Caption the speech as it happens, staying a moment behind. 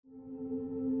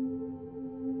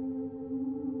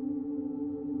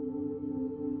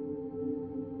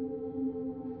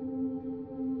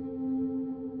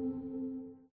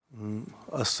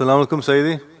As-salamu alaykum,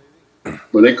 Sayyidi.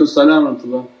 Walaikum salam wa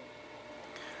rahmatullah.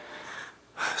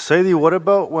 Sayyidi, what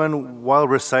about when while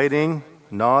reciting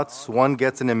knots one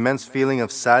gets an immense feeling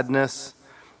of sadness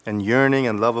and yearning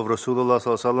and love of Rasulullah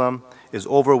sallallahu alaihi wasallam is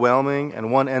overwhelming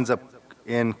and one ends up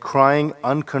in crying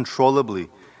uncontrollably?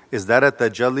 Is that a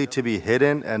tajalli to be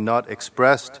hidden and not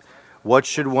expressed? What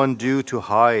should one do to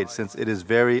hide since it is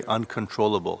very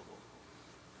uncontrollable?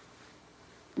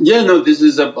 Yeah, no, this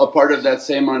is a part of that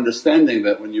same understanding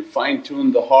that when you fine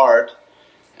tune the heart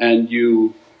and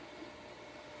you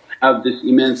have this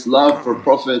immense love for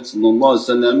Prophet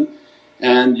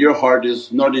and your heart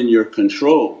is not in your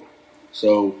control.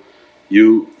 So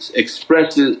you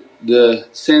express the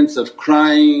sense of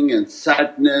crying and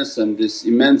sadness and this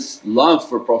immense love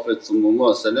for Prophet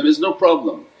is no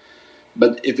problem.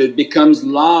 But if it becomes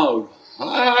loud,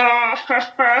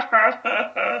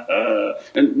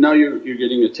 and now you're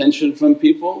getting attention from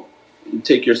people,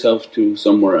 take yourself to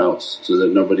somewhere else so that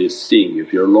nobody is seeing you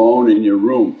if you're alone in your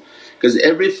room. Because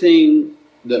everything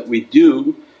that we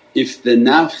do, if the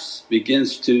nafs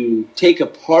begins to take a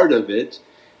part of it,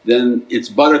 then its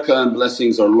barakah and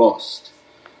blessings are lost.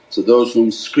 So those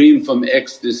whom scream from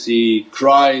ecstasy,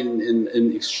 cry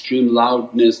in extreme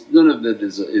loudness, none of that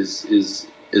is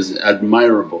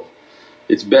admirable.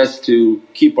 It's best to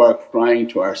keep our crying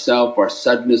to ourselves, our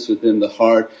sadness within the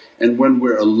heart, and when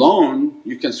we're alone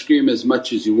you can scream as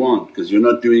much as you want because you're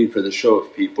not doing it for the show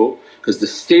of people, because the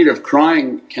state of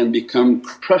crying can become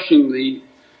crushingly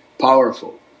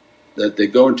powerful, that they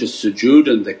go into sujood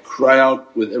and they cry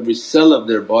out with every cell of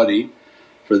their body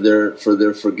for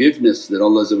their forgiveness, that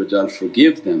Allah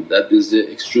forgive them. That is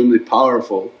extremely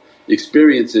powerful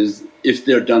experiences if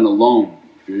they're done alone.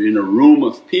 If you're in a room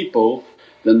of people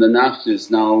then the nafs is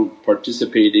now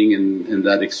participating in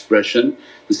that expression.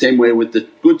 The same way with the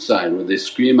good side where they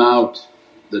scream out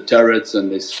the turrets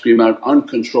and they scream out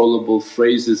uncontrollable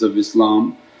phrases of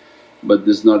Islam, but it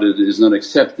is not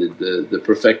accepted. The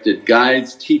perfected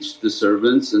guides teach the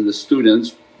servants and the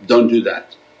students, don't do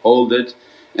that, hold it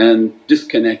and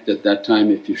disconnect at that time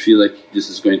if you feel like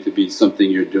this is going to be something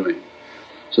you're doing.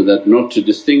 So that not to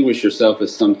distinguish yourself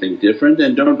as something different,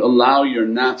 and don't allow your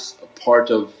nafs a part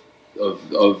of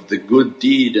the good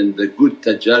deed and the good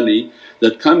tajalli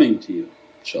that coming to you,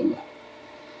 inshaAllah.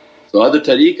 So other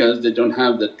tariqahs they don't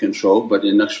have that control, but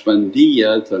in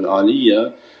Naqshbandiyya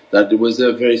al-Aliyya that it was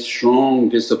a very strong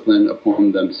discipline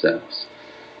upon themselves.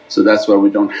 So that's why we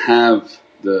don't have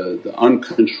the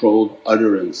uncontrolled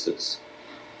utterances.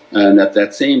 And at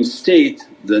that same state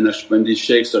the Naqshbandi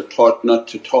shaykhs are taught not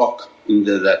to talk in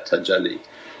that tajalli,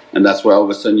 and that's why all of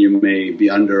a sudden you may be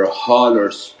under a hal or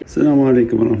As-salamu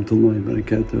alaykum wa rahmatullahi wa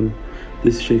barakatuh.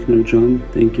 This is Shaykh Nurjan.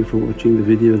 Thank you for watching the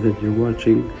video that you're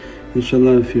watching.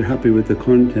 InshaAllah, if you're happy with the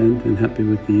content and happy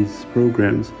with these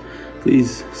programs,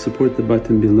 please support the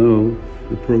button below,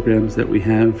 the programs that we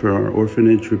have for our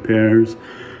orphanage repairs,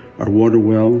 our water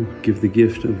well, Give the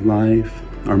Gift of Life,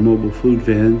 our mobile food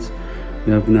vans.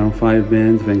 We have now 5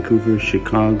 vans: Vancouver,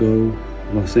 Chicago,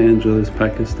 Los Angeles,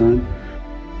 Pakistan.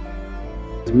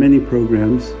 There's many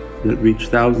programs that reach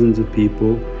thousands of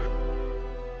people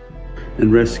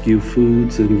and rescue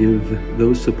foods and give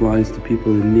those supplies to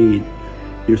people in need.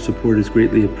 Your support is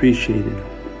greatly appreciated.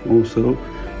 Also,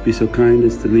 be so kind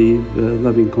as to leave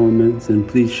loving comments and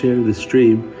please share the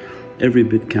stream. Every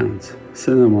bit counts.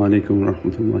 As-salamu alaykum wa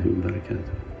rahmatullahi wa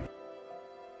barakatuh.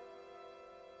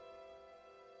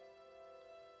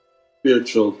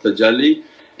 Spiritual tajalli,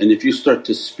 and if you start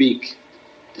to speak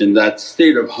in that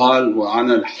state of hal wa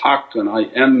ana al-haq and I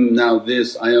am now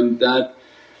this, I am that,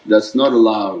 that's not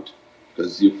allowed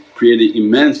because you create an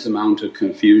immense amount of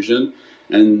confusion,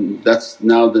 and that's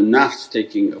now the nafs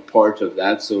taking a part of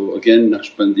that. So again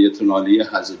Naqshbandiyatul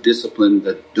Aliyah has a discipline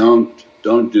that don't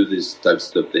do these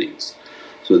types of things.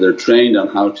 So they're trained on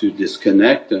how to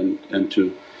disconnect and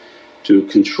to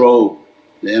control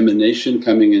the emanation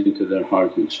coming into their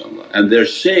heart, inshaAllah. And their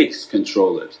shaykhs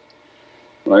control it,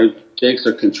 right? Shaykhs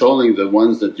are controlling the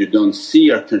ones that you don't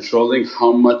see, are controlling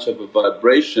how much of a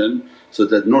vibration, so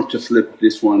that not to flip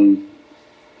this one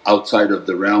outside of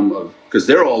the realm of… because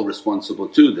they're all responsible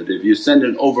too, that if you send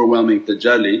an overwhelming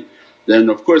tajalli then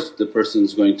of course the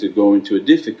person's going to go into a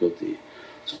difficulty.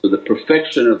 So the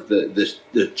perfection of the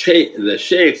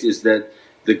shaykhs is that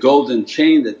the golden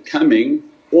chain that coming,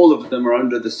 all of them are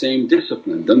under the same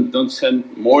discipline. Don't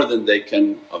send more than they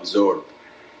can absorb,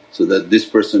 so that this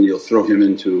person you'll throw him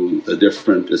into a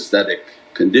different aesthetic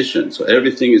condition. So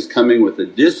everything is coming with a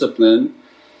discipline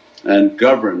and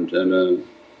governed, and a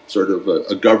sort of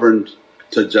a governed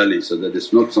tajalli, so that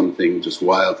it's not something just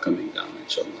wild coming down,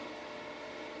 inshaAllah.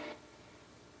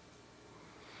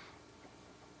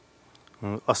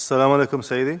 As-salamu alaykum,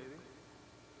 Sayyidi.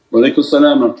 Wa alaykum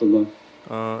salam wa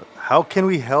rahmatullah. How can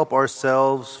we help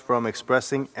ourselves from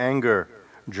expressing anger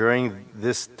during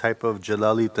this type of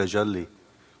Jalali Tajalli?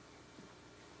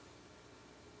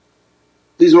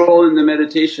 These are all in the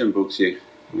meditation books here.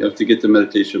 You have to get the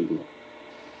meditation book.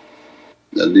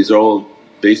 And these are all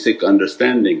basic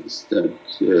understandings that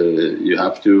you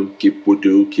have to keep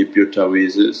wudu, keep your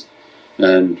ta'weezes,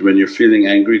 and when you're feeling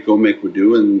angry go make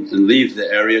wudu and leave the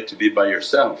area to be by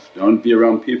yourself. Don't be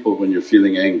around people when you're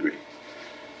feeling angry.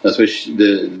 That's why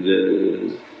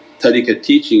the tariqah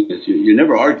teaching is you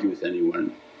never argue with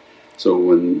anyone. So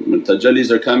when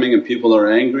tajallis are coming and people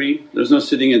are angry, there's no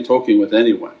sitting and talking with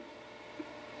anyone.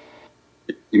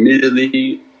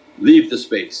 Immediately leave the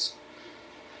space.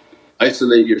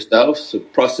 Isolate yourself, so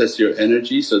process your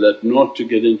energy so that not to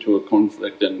get into a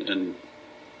conflict and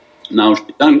now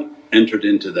shaitan entered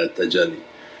into that tajalli.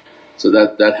 So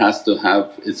that has to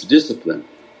have its discipline.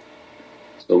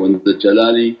 So when the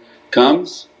jalali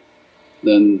comes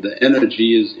then the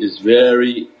energy is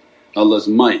very Allah's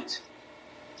might.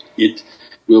 It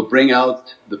will bring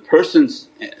out the person's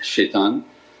shaitan.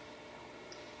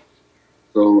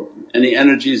 So any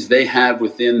energies they have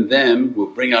within them will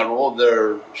bring out all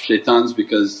their shaitans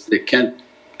because they can't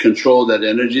control that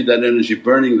energy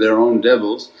burning their own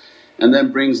devils, and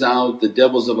then brings out the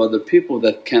devils of other people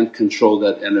that can't control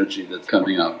that energy that's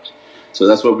coming out. So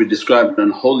that's what we described on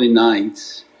holy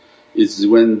nights is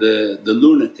when the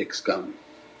lunatics come.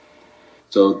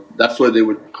 So that's what they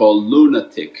would call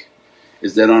lunatic,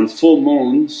 is that on full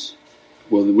moons,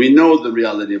 well we know the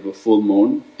reality of a full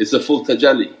moon, it's a full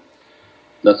tajalli.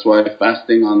 That's why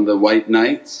fasting on the white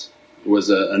nights was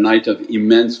a night of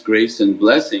immense grace and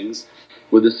blessings,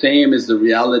 were the same as the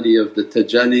reality of the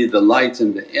tajalli, the lights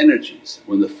and the energies.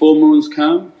 When the full moons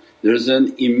come there's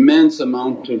an immense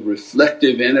amount of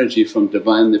reflective energy from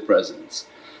Divinely Presence.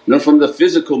 Not from the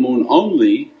physical moon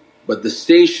only but the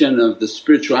station of the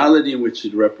spirituality in which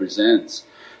it represents.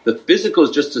 The physical is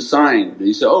just a sign,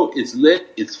 you say, oh it's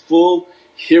lit, it's full,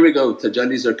 here we go,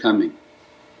 tajallis are coming.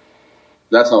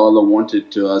 That's how Allah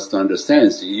wanted us to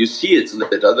understand. So you see it's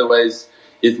lit, otherwise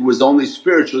if it was only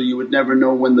spiritual you would never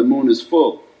know when the moon is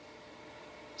full.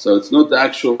 So it's not the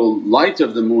actual light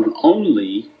of the moon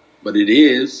only but it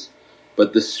is,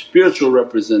 but the spiritual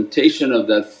representation of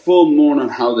that full moon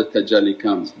and how the tajalli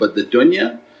comes. But the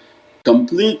dunya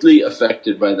completely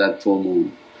affected by that full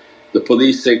moon. The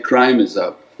police say crime is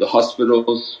up, the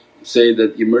hospitals say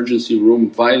that emergency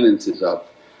room violence is up.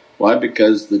 Why?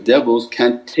 Because the devils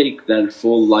can't take that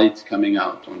full light coming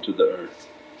out onto the earth,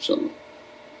 inshaAllah.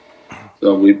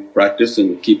 So we practice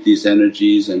and keep these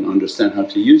energies and understand how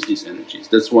to use these energies.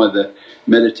 That's why the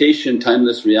meditation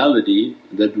timeless reality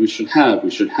that we should have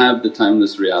the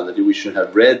timeless reality, we should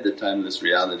have read the timeless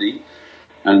reality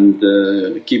and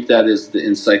keep that as the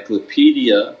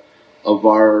encyclopedia of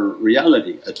our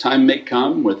reality. A time may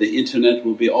come where the internet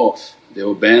will be off, they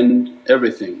will ban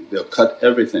everything, they'll cut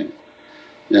everything.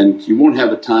 And you won't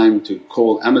have a time to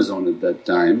call Amazon at that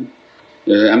time,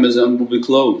 Amazon will be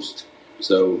closed.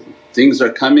 So things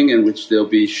are coming in which they'll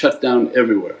be shut down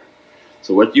everywhere.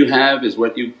 So what you have is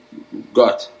what you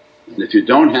got, and if you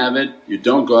don't have it, you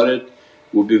don't got it,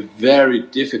 will be very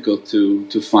difficult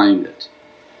to find it.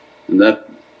 And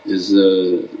that is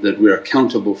that we are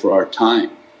accountable for our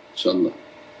time, inshaAllah.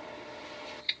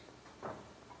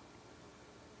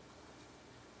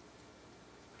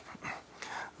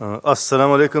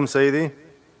 As-salamu alaykum, Sayyidi.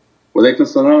 Wa alaykum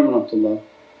salam wa rahmatullah.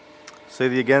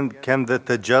 Sayyidi, again, can the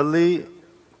tajalli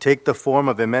take the form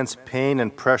of immense pain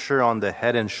and pressure on the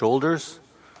head and shoulders?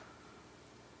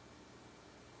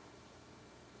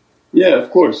 Yeah,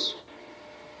 of course.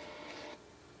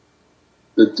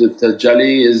 The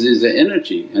tajalli is an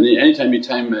energy, and anytime you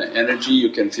time energy you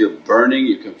can feel burning,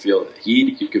 you can feel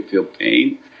heat, you can feel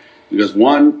pain. Because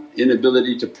one,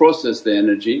 inability to process the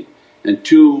energy, and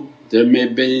two, there may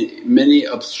be many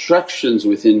obstructions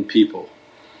within people.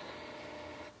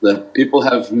 That people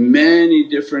have many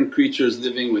different creatures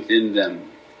living within them,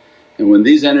 and when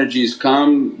these energies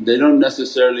come they don't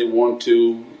necessarily want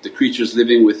to, the creatures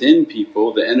living within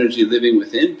people, the energy living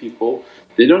within people,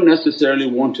 they don't necessarily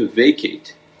want to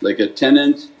vacate. Like a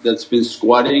tenant that's been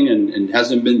squatting and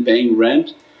hasn't been paying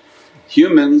rent,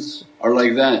 humans are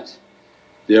like that.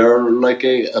 They are like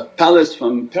a palace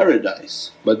from paradise,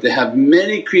 but they have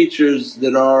many creatures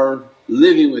that are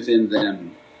living within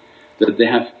them that they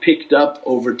have picked up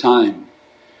over time.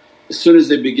 As soon as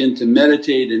they begin to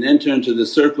meditate and enter into the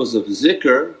circles of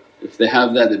zikr, if they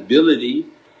have that ability,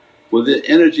 well the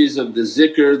energies of the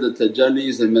zikr, the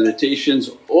tajallis and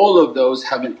meditations, all of those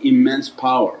have an immense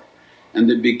power and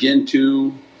they begin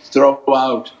to throw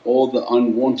out all the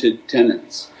unwanted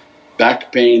tenants,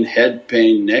 back pain, head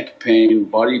pain, neck pain,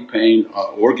 body pain,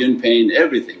 organ pain,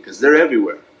 everything, because they're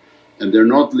everywhere and they're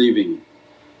not leaving.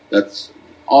 That's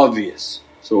obvious.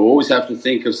 So we always have to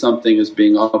think of something as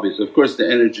being obvious. Of course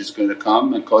the energy is going to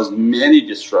come and cause many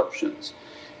disruptions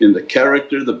in the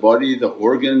character, the body, the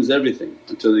organs, everything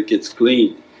until it gets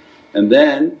clean. And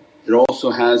then it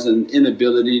also has an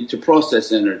inability to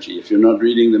process energy. If you're not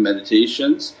reading the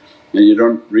meditations and you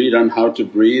don't read on how to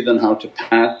breathe and how to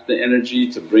pass the energy,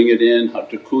 to bring it in, how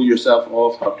to cool yourself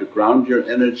off, how to ground your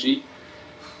energy.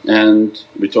 And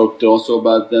we talked also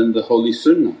about then the holy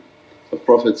sunnah of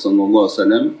Prophet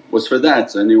was for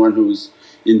that. So anyone who's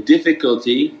in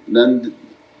difficulty, then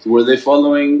were they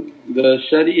following the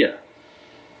sharia,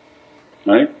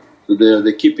 right? So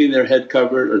they're keeping their head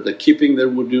covered, or they're keeping their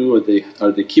wudu, or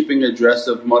are they keeping a dress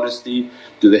of modesty?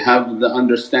 Do they have the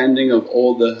understanding of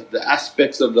all the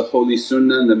aspects of the holy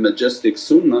sunnah and the majestic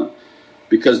sunnah?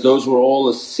 Because those were all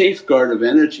a safeguard of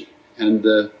energy and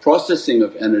the processing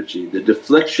of energy, the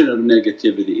deflection of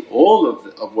negativity, all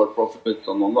of what Prophet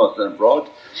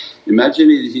brought. Imagine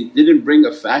he didn't bring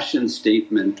a fashion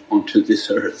statement onto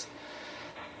this earth.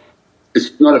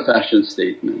 It's not a fashion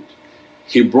statement.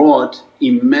 He brought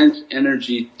immense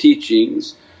energy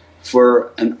teachings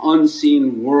for an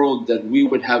unseen world that we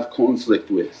would have conflict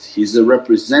with. He's the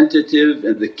representative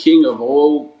and the king of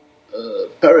all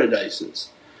paradises,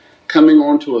 coming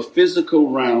onto a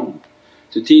physical realm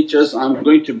to teach us, I'm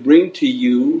going to bring to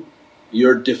you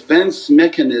your defense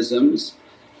mechanisms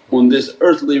on this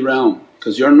earthly realm,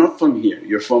 because you're not from here,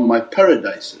 you're from my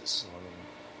paradises.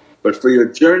 But for your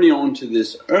journey onto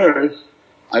this earth,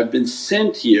 I've been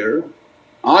sent here.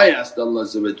 I asked Allah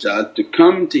to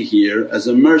come to here as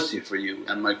a mercy for you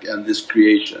and this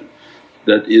creation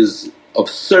that is of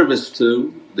service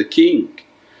to the King.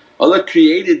 Allah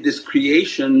created this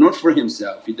creation not for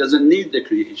Himself, He doesn't need the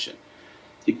creation.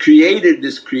 He created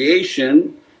this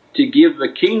creation to give the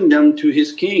kingdom to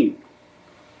His King.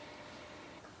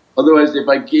 Otherwise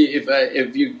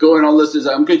if you go and Allah says,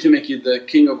 I'm going to make you the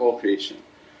king of all creation,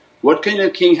 what kind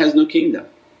of king has no kingdom?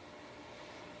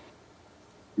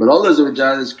 But Allah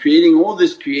is creating all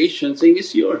this creation saying,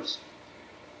 it's yours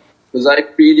because I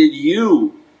created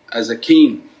you as a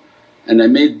king and I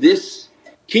made this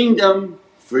kingdom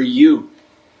for you.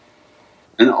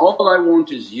 And all I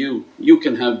want is you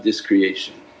can have this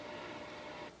creation.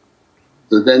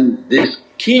 So then this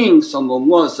king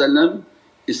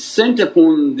is sent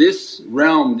upon this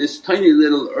realm, this tiny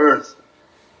little earth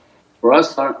for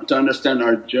us to understand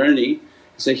our journey and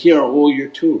say, here are all your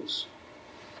tools.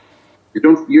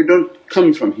 You don't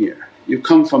come from here, you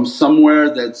come from somewhere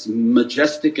that's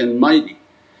majestic and mighty.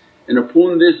 And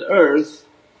upon this earth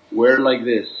wear like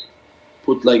this,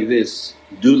 put like this,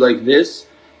 do like this.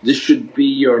 This should be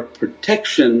your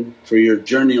protection for your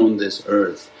journey on this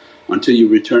earth until you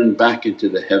return back into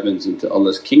the heavens, into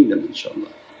Allah's kingdom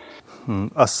inshaAllah.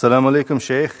 As-salamu alaykum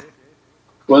Shaykh.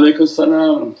 Wa alaykum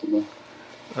as-salam.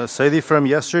 Sayyidi, from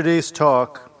yesterday's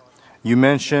talk you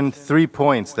mentioned 3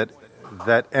 points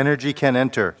that energy can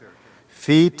enter: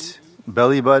 feet,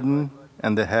 belly button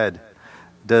and the head.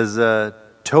 Does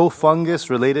toe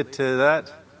fungus relate it to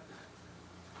that?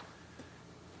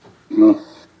 No.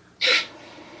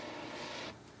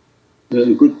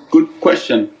 Good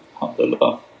question,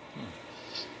 alhamdulillah.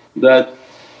 That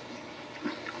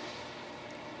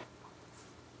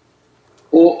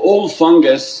all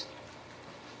fungus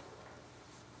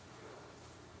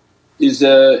is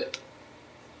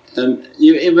and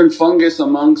even fungus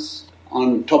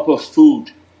on top of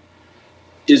food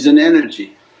is an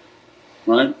energy,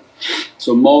 right?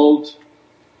 So mold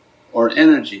or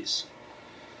energies.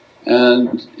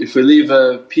 And if we leave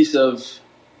a piece of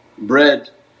bread,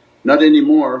 not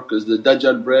anymore because the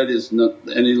Dajjal bread is not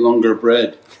any longer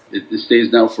bread, it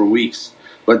stays now for weeks.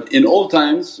 But in old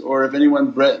times, or if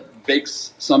anyone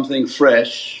bakes something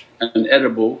fresh and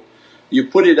edible, you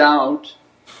put it out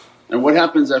and what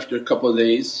happens after a couple of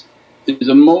days is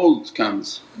a mold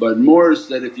comes. But more is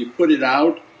that if you put it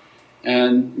out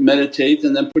and meditate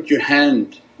and then put your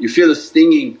hand, you feel a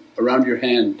stinging around your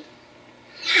hand.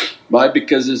 Why?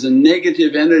 Because there's a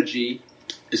negative energy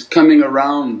is coming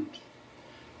around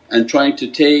and trying to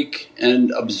take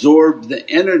and absorb the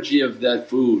energy of that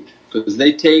food, because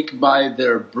they take by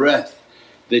their breath,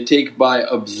 they take by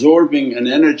absorbing an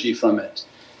energy from it.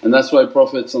 And that's why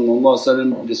Prophet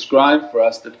described for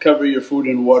us that cover your food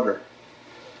in water.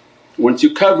 Once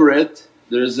you cover it,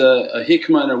 there's a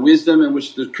hikmah and a wisdom in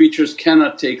which the creatures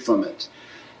cannot take from it.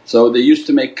 So they used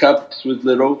to make cups with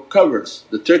little covers.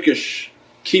 The Turkish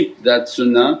keep that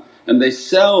sunnah and they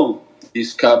sell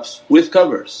these cups with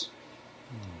covers.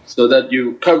 so that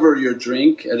you cover your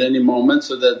drink at any moment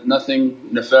so that nothing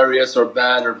nefarious or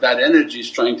bad energy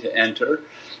is trying to enter.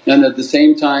 And at the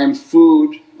same time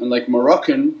food, and like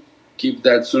Moroccan keep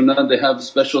that sunnah, they have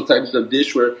special types of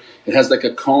dish where it has like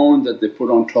a cone that they put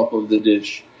on top of the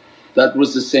dish. That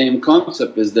was the same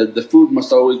concept, is that the food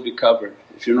must always be covered.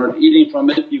 If you're not eating from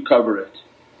it, you cover it.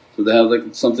 So they have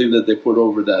like something that they put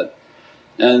over that.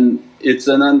 And it's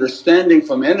an understanding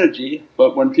from energy,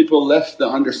 but when people left the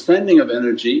understanding of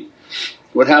energy,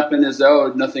 what happened is,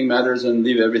 oh, nothing matters and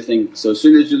leave everything. So as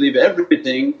soon as you leave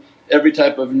everything, every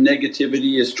type of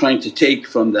negativity is trying to take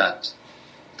from that,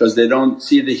 because they don't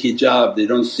see the hijab, they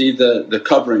don't see the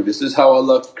covering. This is how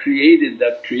Allah created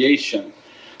that creation.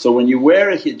 So when you wear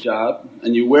a hijab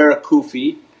and you wear a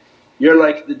kufi, you're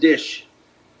like the dish.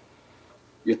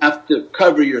 You have to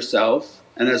cover yourself,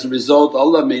 and as a result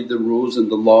Allah made the rules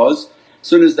and the laws. As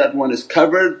soon as that one is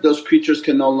covered, those creatures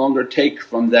can no longer take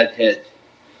from that head,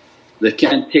 they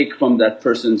can't take from that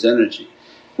person's energy.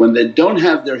 When they don't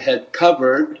have their head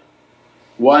covered,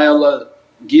 why Allah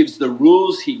gives the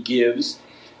rules He gives,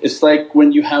 it's like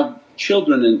when you have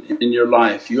children in your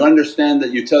life, you understand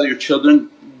that you tell your children,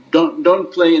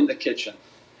 don't play in the kitchen.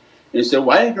 And you say,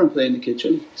 why don't play in the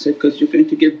kitchen? You say, because you're going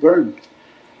to get burned.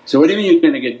 So what do you mean you're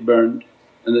going to get burned?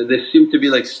 And they seem to be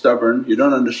like stubborn, you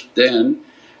don't understand.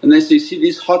 And they say, see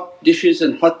these hot dishes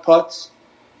and hot pots,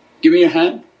 give me your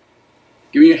hand,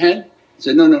 give me your hand. I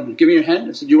said, no, give me your hand.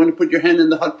 I said, you want to put your hand in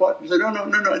the hot pot? He said, no,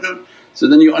 I don't. So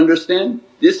then you understand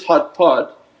this hot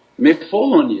pot may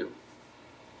fall on you,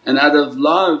 and out of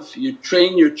love you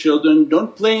train your children,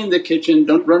 don't play in the kitchen,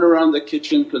 don't run around the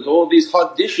kitchen, because all these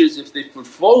hot dishes if they would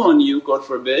fall on you, God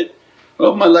forbid,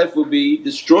 well my life will be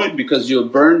destroyed because you're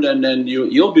burned and then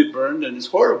you'll be burned and it's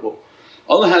horrible.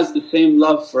 Allah has the same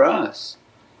love for us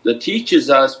that teaches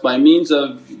us by means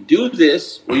of, do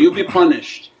this or you'll be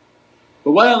punished.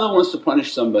 But why Allah wants to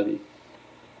punish somebody?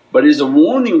 But is a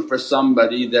warning for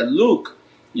somebody that, look,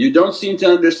 you don't seem to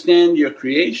understand your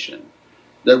creation,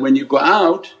 that when you go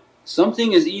out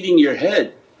something is eating your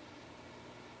head.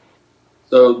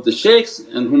 So the shaykhs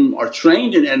and whom are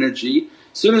trained in energy,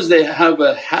 as soon as they have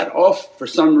a hat off for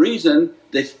some reason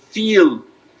they feel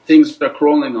things are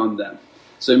crawling on them.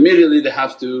 So immediately they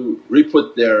have to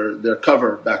re-put their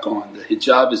cover back on, the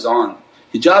hijab is on.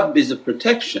 Hijab is a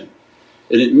protection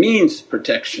and it means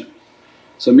protection.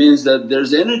 So it means that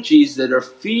there's energies that are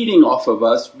feeding off of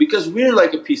us because we're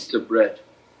like a piece of bread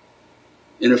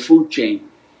in a food chain.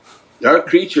 There are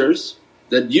creatures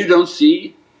that you don't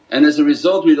see, and as a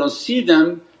result we don't see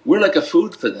them, we're like a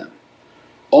food for them.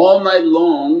 All night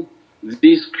long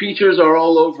these creatures are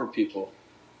all over people,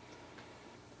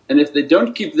 and if they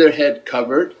don't keep their head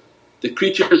covered, the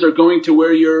creatures are going to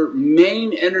where your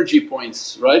main energy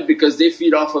points, right? Because they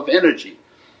feed off of energy.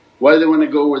 Why do they want to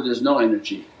go where there's no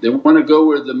energy? They want to go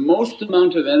where the most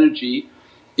amount of energy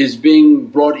is being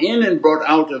brought in and brought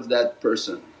out of that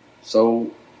person. So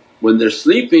when they're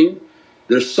sleeping,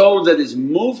 their soul that is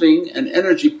moving and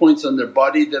energy points on their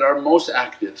body that are most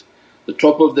active, the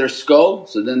top of their skull,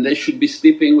 so then they should be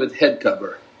sleeping with head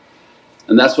cover.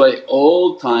 And that's why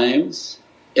old times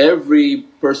every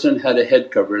person had a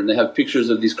head cover, and they have pictures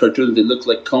of these cartoons, they look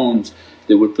like cones.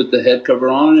 They would put the head cover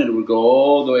on and it would go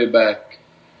all the way back.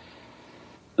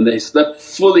 And they slept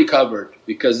fully covered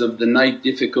because of the night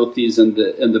difficulties and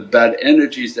the bad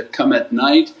energies that come at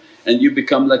night, and you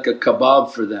become like a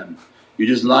kebab for them. You're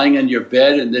just lying in your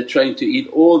bed and they're trying to eat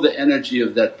all the energy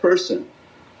of that person.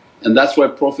 And that's why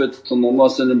Prophet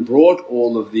brought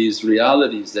all of these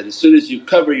realities, that as soon as you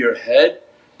cover your head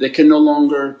they can no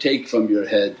longer take from your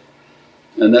head.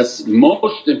 And that's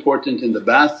most important in the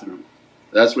bathroom,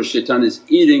 that's where shaitan is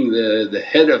eating the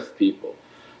head of people.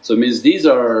 So it means these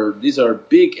are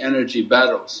big energy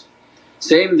battles.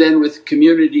 Same then with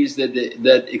communities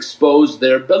that expose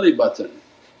their belly button,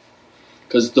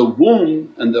 because the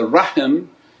womb and the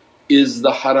rahim is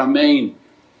the haramain.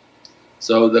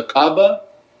 So the Kaaba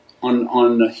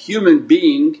on a human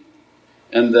being,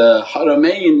 and the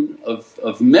haramain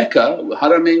of Mecca,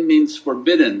 haramain means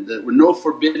forbidden, that no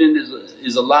forbidden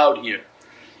is allowed here,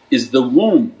 is the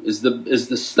womb, is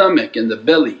the stomach and the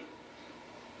belly.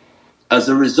 As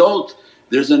a result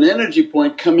there's an energy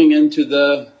point coming into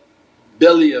the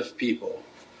belly of people,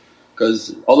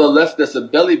 because Allah left us a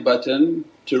belly button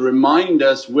to remind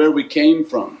us where we came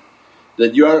from,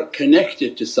 that you are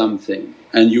connected to something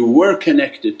and you were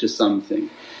connected to something.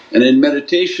 And in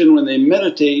meditation when they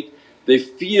meditate they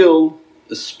feel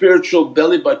the spiritual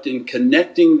belly button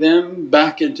connecting them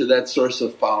back into that source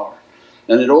of power.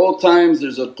 And at all times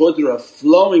there's a qudra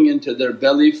flowing into their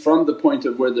belly from the point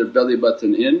of where their belly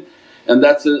button in, and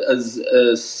that's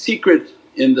a secret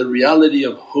in the reality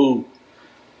of hu.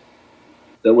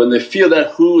 That when they feel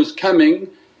that hu is coming,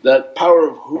 that power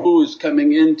of hu is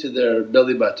coming into their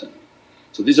belly button.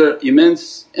 So these are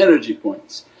immense energy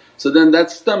points. So then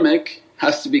that stomach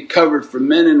has to be covered for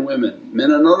men and women.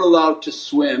 Men are not allowed to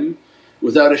swim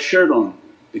without a shirt on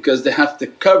because they have to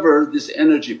cover this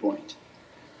energy point.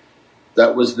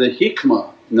 That was the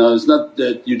hikmah. Now it's not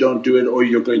that you don't do it or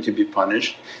you're going to be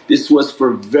punished. This was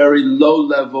for very low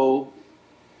level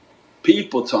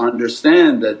people to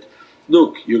understand that,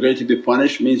 look, you're going to be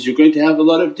punished means you're going to have a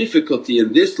lot of difficulty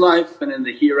in this life and in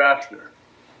the hereafter.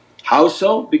 How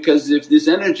so? Because if this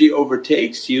energy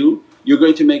overtakes you, you're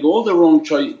going to make all the wrong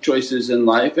choices in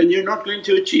life and you're not going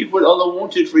to achieve what Allah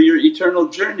wanted for your eternal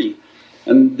journey.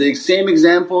 And the same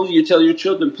example you tell your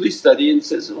children, please study, and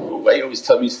says, oh why you always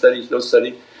tell me study, don't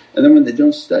study. And then when they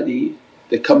don't study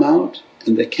they come out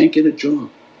and they can't get a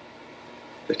job,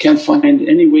 they can't find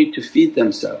any way to feed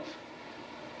themselves.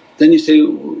 Then you say,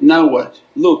 now what?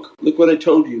 Look what I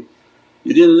told you,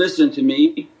 you didn't listen to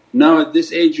me. Now at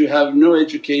this age you have no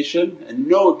education and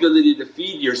no ability to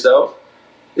feed yourself.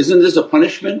 Isn't this a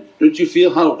punishment? Don't you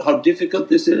feel how difficult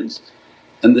this is?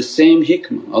 And the same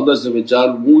hikmah,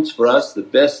 Allah wants for us the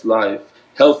best life,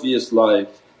 healthiest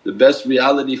life, the best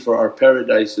reality for our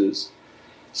paradises.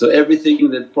 So everything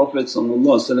that Prophet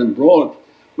brought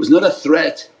was not a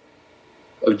threat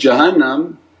of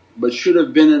Jahannam but should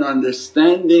have been an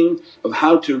understanding of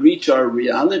how to reach our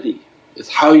reality. It's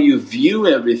how you view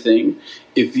everything.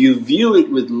 If you view it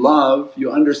with love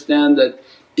you understand that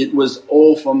it was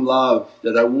all from love,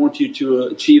 that I want you to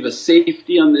achieve a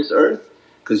safety on this earth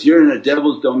because you're in a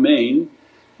devil's domain,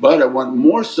 but I want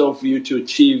more so for you to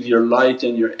achieve your light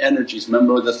and your energies.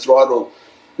 Remember with the throttle,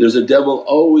 there's a devil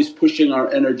always pushing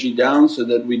our energy down so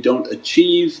that we don't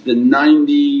achieve the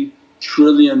 90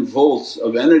 trillion volts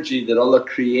of energy that Allah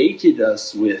created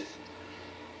us with.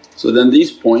 So then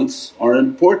these points are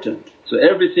important. So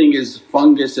everything is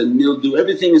fungus and mildew,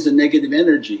 everything is a negative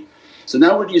energy. So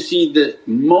now where do you see the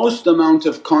most amount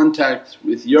of contact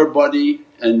with your body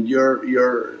and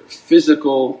your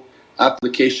physical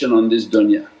application on this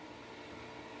dunya?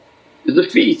 Is the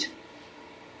feet.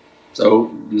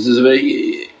 So this is a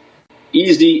very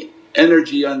easy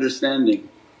energy understanding.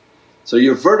 So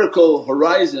your vertical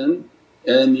horizon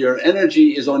and your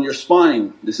energy is on your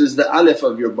spine, this is the alif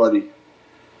of your body.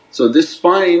 So this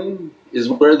spine is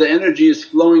where the energy is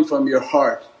flowing from your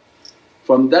heart.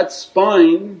 From that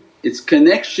spine its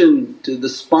connection to the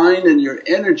spine and your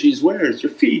energy is where? It's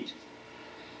your feet.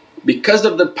 Because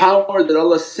of the power that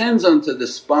Allah sends onto the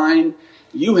spine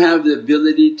you have the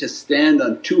ability to stand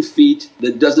on 2 feet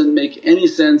that doesn't make any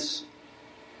sense.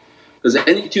 Because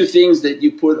any 2 things that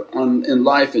you put on in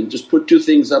life and just put 2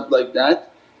 things up like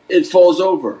that, it falls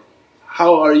over.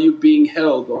 How are you being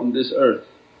held on this earth?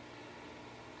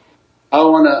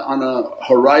 How on a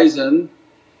horizon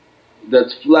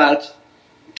that's flat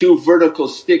 2 vertical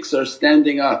sticks are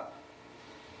standing up?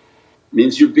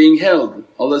 Means you're being held.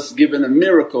 Allah's given a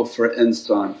miracle for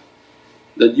insan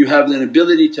that you have an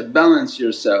ability to balance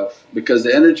yourself because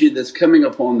the energy that's coming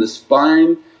upon the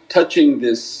spine touching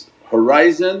this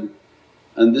horizon,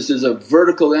 and this is a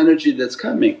vertical energy that's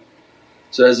coming.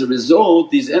 So as a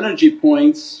result these energy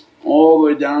points all the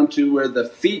way down to where the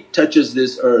feet touches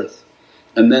this earth,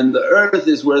 and then the earth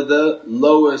is where the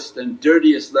lowest and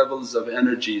dirtiest levels of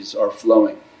energies are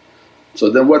flowing. So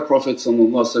then what Prophet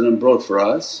brought for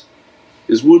us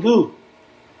is wudu,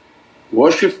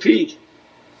 wash your feet.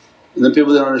 And then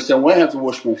people don't understand, why I have to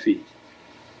wash my feet?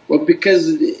 Well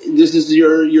because this is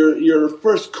your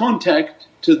first contact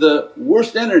to the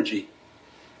worst energy.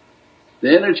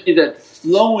 The energy that's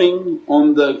flowing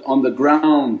on the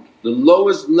ground, the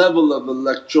lowest level of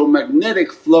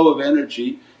electromagnetic flow of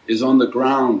energy is on the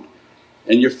ground,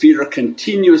 and your feet are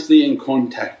continuously in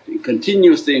contact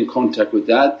with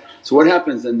that. So what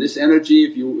happens then? This energy,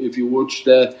 if you watch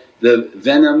the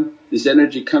venom, this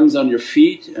energy comes on your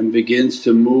feet and begins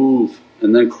to move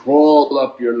and then crawl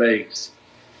up your legs.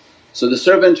 So the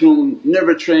servant who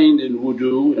never trained in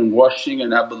wudu and washing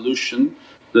and ablution,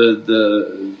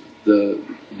 the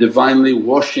Divinely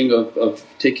washing of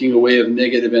taking away of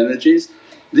negative energies,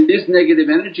 these negative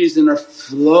energies then are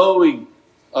flowing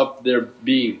up their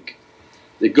being.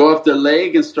 They go up their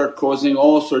leg and start causing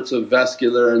all sorts of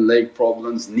vascular and leg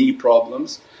problems, knee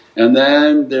problems, and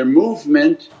then their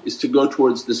movement is to go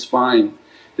towards the spine.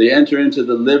 They enter into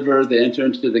the liver, they enter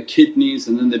into the kidneys,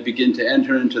 and then they begin to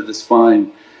enter into the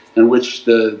spine, in which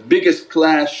the biggest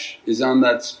clash is on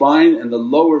that spine and the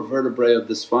lower vertebrae of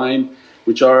the spine,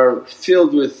 which are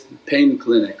filled with pain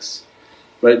clinics.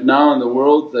 Right now in the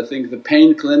world I think the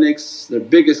pain clinics, their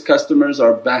biggest customers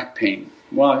are back pain.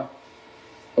 Why?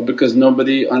 Because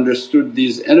nobody understood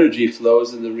these energy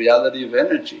flows and the reality of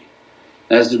energy.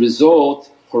 As a result,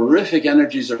 horrific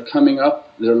energies are coming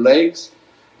up their legs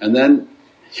and then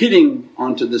hitting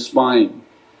onto the spine.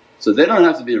 So they don't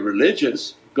have to be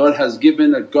religious, God has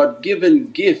given a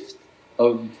God-given gift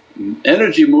of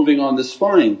energy moving on the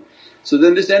spine. So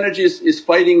then this energy is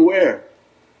fighting where?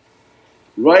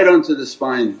 Right onto the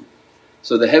spine.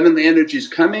 So the heavenly energy is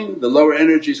coming, the lower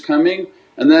energy is coming,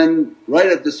 and then right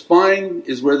at the spine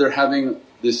is where they're having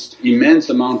this immense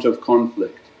amount of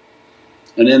conflict.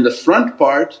 And in the front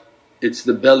part it's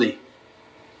the belly.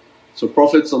 So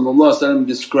Prophet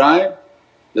described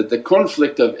that the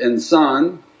conflict of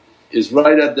insan is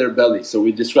right at their belly. So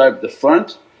we describe the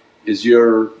front is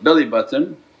your belly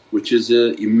button, which is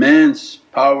an immense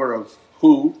power of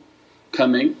Hu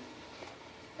coming,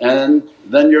 and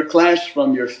then your clash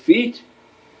from your feet,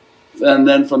 and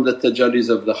then from the tajallis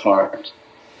of the heart.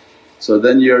 So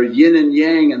then your yin and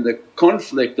yang and the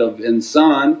conflict of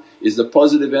insan is the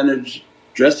positive energy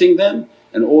dressing them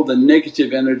and all the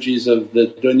negative energies of the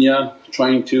dunya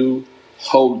trying to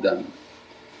hold them.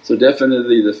 So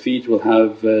definitely the feet will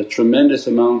have a tremendous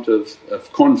amount of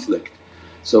conflict.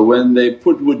 So when they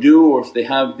put wudu or if they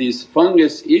have these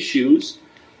fungus issues,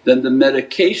 then the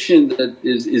medication that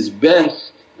is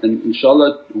best and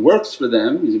inshaAllah works for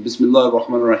them is Bismillahir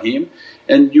Rahmanir Rahim,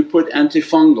 and you put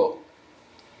antifungal.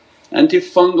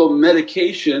 Antifungal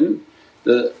medication,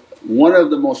 one of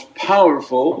the most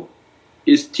powerful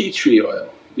is tea tree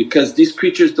oil, because these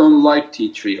creatures don't like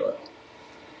tea tree oil.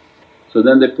 So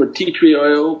then they put tea tree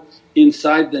oil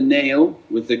inside the nail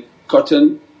with the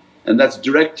cotton, and that's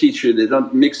direct tea tree, they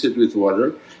don't mix it with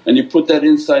water, and you put that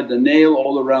inside the nail,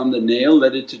 all around the nail,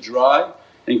 let it to dry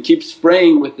and keep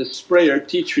spraying with the sprayer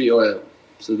tea tree oil,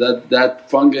 so that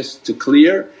fungus to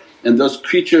clear and those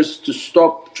creatures to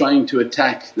stop trying to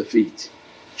attack the feet,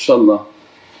 inshaAllah.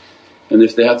 And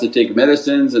if they have to take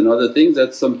medicines and other things,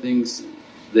 that's some things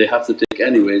they have to take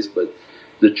anyways, but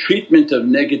the treatment of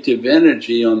negative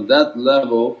energy on that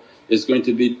level is going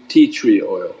to be tea tree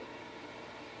oil.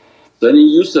 So any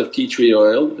use of tea tree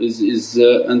oil is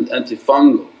an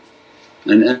antifungal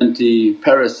and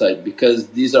anti-parasite, because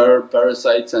these are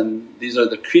parasites and these are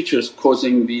the creatures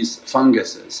causing these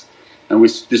funguses. And we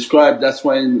describe that's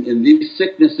why in these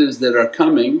sicknesses that are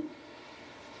coming,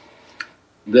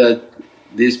 that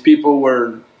these people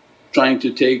were trying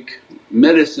to take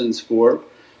medicines for,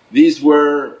 these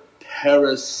were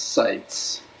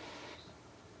parasites.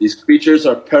 These creatures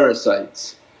are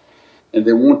parasites and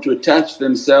they want to attach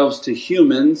themselves to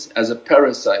humans as a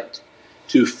parasite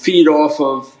to feed off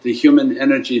of the human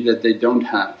energy that they don't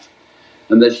have,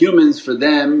 and that humans for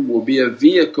them will be a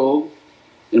vehicle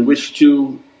in which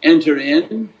to enter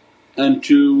in and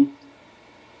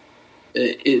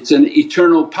it's an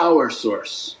eternal power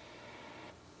source.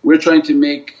 We're trying to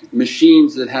make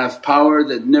machines that have power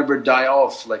that never die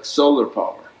off like solar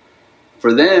power.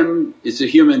 For them it's a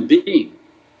human being.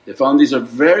 They found these are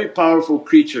very powerful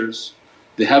creatures,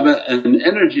 they have an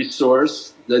energy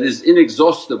source that is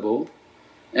inexhaustible,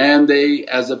 and they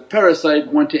as a parasite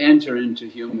want to enter into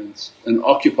humans and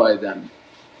occupy them.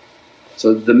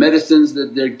 So the medicines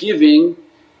that they're giving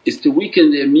is to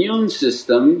weaken the immune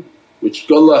system, which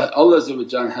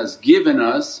Allah has given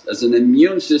us as an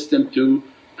immune system to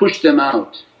push them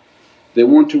out. They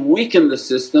want to weaken the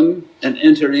system and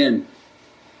enter in.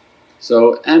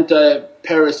 So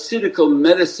anti-parasitical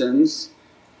medicines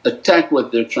attack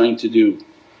what they're trying to do,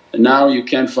 and now you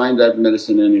can't find that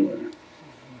medicine anywhere.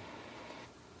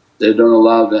 They don't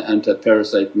allow the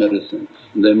anti-parasite medicine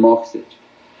and they mocked it.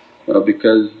 Well,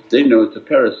 because they know it's a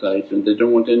parasite and they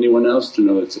don't want anyone else to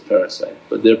know it's a parasite,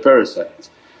 but they're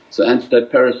parasites. So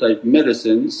anti-parasite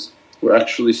medicines were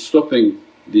actually stopping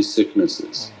these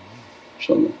sicknesses,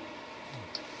 inshaAllah.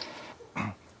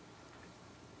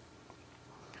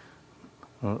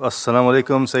 As-salamu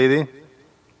alaykum Sayyidi.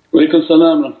 Walaykum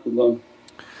salam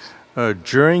rahmatullah.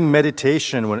 During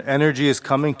meditation when energy is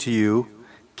coming to you,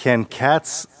 can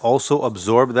cats also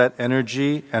absorb that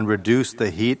energy and reduce the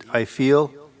heat I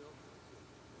feel?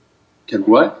 Can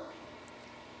what?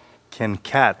 Can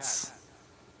cats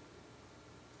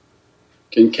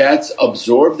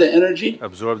absorb the energy?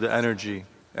 Absorb the energy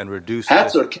and reduce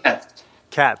Hats or cats?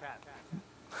 Cat.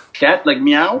 Cat like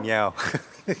meow? Meow.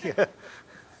 Yeah.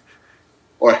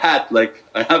 Or hat like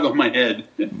I have on my head?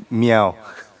 Meow.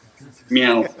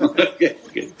 Meow. Okay.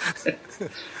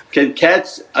 Can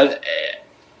cats…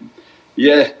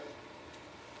 yeah,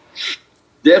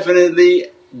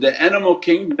 definitely the animal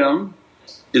kingdom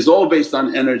is all based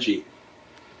on energy.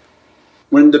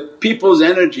 When the people's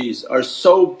energies are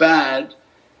so bad,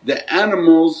 the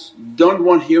animals don't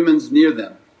want humans near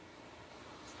them.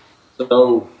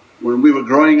 So when we were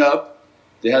growing up,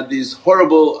 they had these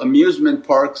horrible amusement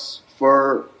parks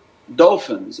for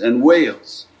dolphins and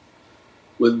whales.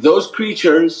 Well, those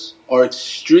creatures are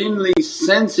extremely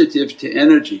sensitive to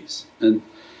energies, and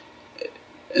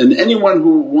anyone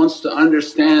who wants to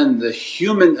understand the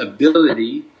human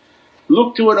ability,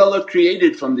 look to what Allah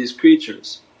created from these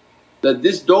creatures. That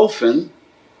this dolphin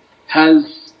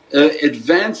has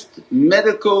advanced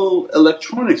medical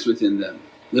electronics within them,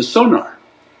 the sonar.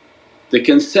 They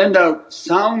can send out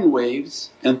sound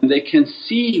waves and they can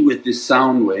see with these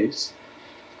sound waves,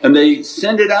 and they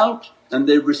send it out and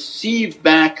they receive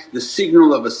back the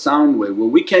signal of a sound wave. Well,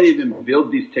 we can't even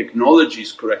build these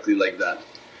technologies correctly like that.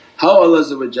 How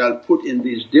Allah put in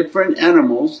these different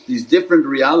animals, these different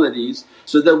realities,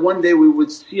 so that one day we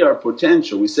would see our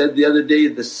potential. We said the other day,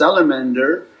 the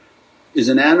salamander is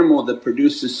an animal that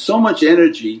produces so much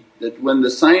energy that when the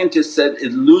scientists said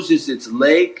it loses its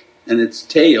leg and its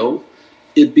tail,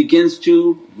 it begins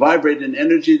to vibrate in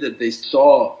energy that they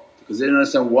saw, because they didn't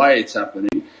understand why it's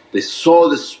happening. They saw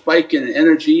the spike in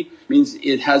energy, means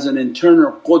it has an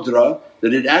internal qudra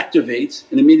that it activates,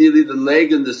 and immediately the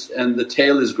leg and the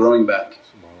tail is growing back.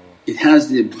 It has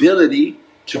the ability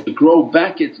to grow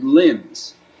back its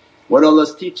limbs. What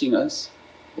Allah's teaching us?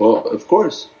 Well, of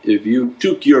course if you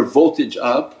took your voltage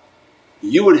up,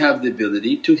 you would have the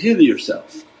ability to heal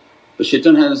yourself. But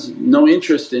shaitan has no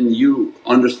interest in you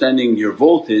understanding your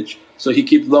voltage, so he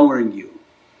keeps lowering you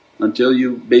until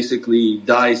you basically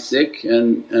die sick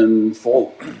and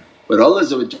fall. But Allah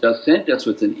sent us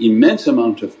with an immense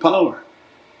amount of power.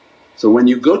 So when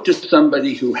you go to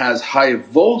somebody who has high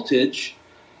voltage,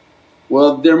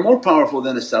 well they're more powerful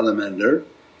than a salamander.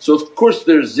 So of course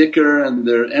their zikr and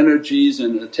their energies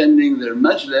and attending their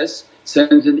majlis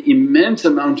sends an immense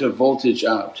amount of voltage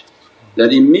out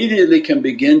that immediately can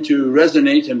begin to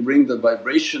resonate and bring the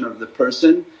vibration of the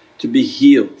person to be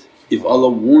healed. If Allah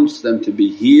wants them to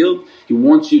be healed, He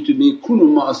wants you to be kunu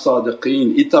ma'a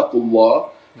sadiqeen, ittaqullah,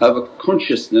 have a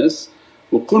consciousness.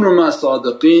 Wa kunu ma'a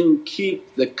sadiqeen,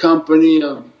 keep the company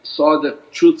of sadiq,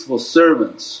 truthful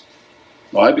servants.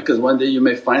 Why? Because one day you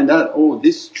may find out, oh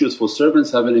these truthful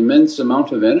servants have an immense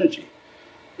amount of energy,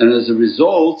 and as a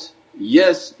result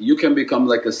yes you can become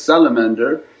like a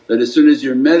salamander that as soon as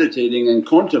you're meditating and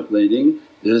contemplating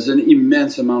there's an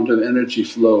immense amount of energy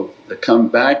flow that come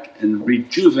back and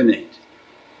rejuvenate.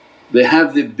 They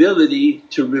have the ability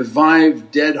to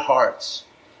revive dead hearts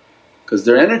because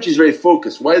their energy is very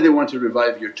focused. Why do they want to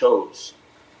revive your toes?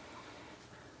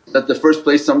 Is that the first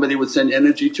place somebody would send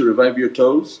energy to revive your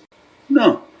toes?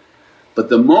 No. But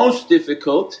the most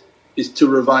difficult is to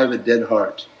revive a dead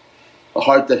heart, a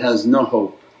heart that has no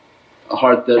hope, a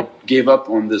heart that gave up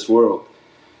on this world.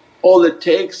 All it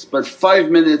takes but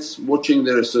 5 minutes watching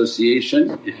their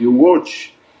association, if you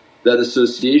watch that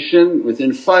association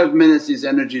within 5 minutes these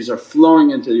energies are flowing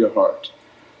into your heart,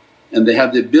 and they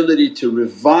have the ability to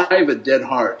revive a dead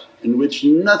heart in which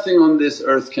nothing on this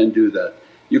earth can do that.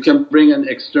 You can bring an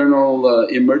external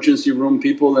emergency room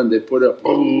people and they put up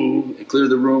boom, clear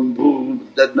the room,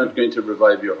 boom, that's not going to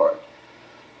revive your heart.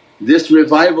 This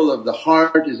revival of the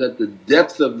heart is at the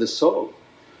depth of the soul.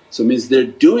 So it means they're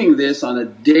doing this on a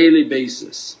daily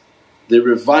basis. They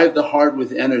revive the heart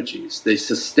with energies, they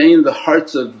sustain the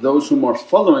hearts of those whom are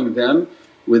following them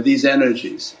with these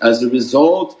energies. As a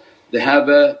result they have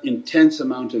an intense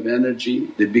amount of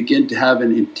energy, they begin to have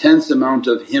an intense amount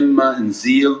of himmah and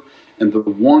zeal and the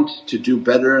want to do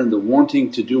better and the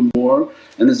wanting to do more,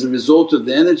 and as a result of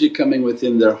the energy coming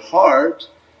within their heart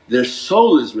their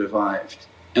soul is revived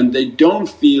and they don't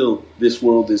feel this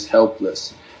world is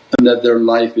helpless and that their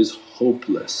life is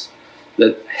hopeless,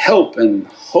 that help and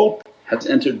hope has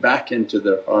entered back into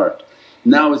their heart.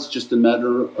 Now it's just a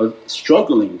matter of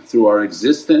struggling through our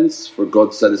existence for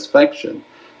God's satisfaction,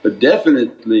 but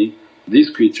definitely these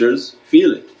creatures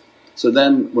feel it. So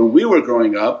then when we were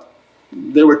growing up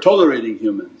they were tolerating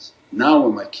humans. Now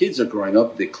when my kids are growing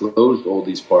up they closed all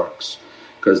these parks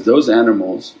because those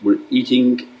animals were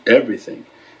eating everything.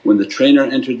 When the trainer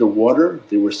entered the water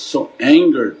they were so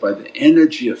angered by the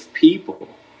energy of people.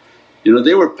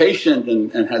 They were patient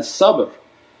and had sabr,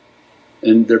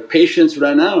 and their patience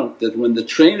ran out, that when the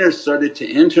trainer started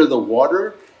to enter the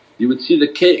water you would see the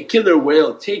killer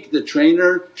whale take the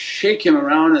trainer, shake him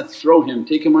around and throw him,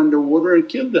 take him underwater and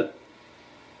kill them.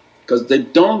 Because they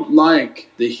don't like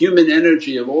the human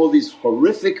energy of all these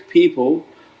horrific people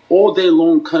all day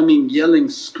long coming, yelling,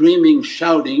 screaming,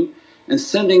 shouting and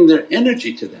sending their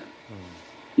energy to them.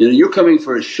 You're coming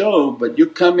for a show but you're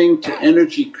coming to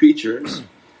energy creatures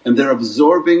and they're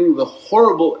absorbing the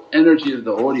horrible energy of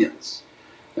the audience.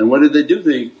 And what do?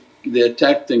 They they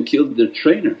attacked and killed their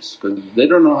trainers because they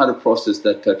don't know how to process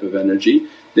that type of energy.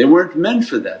 They weren't meant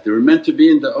for that, they were meant to be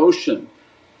in the ocean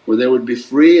where they would be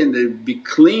free and they'd be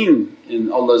clean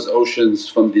in Allah's oceans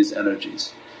from these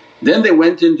energies. Then they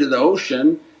went into the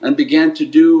ocean and began to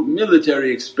do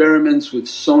military experiments with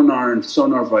sonar and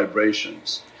sonar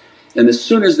vibrations. And as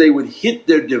soon as they would hit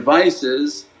their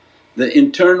devices, the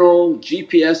internal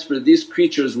GPS for these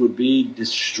creatures would be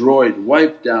destroyed,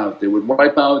 wiped out. They would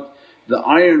wipe out the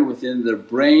iron within their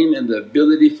brain and the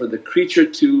ability for the creature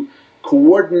to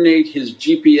coordinate his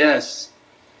GPS,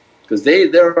 because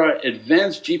there are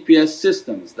advanced GPS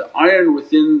systems. The iron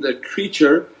within the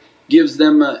creature gives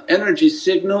them an energy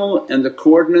signal and the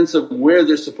coordinates of where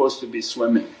they're supposed to be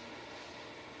swimming.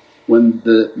 When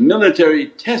the military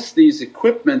tests these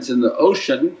equipments in the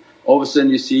ocean, all of a sudden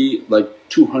you see like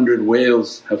 200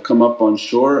 whales have come up on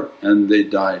shore and they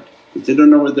died because they don't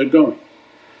know where they're going.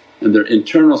 And their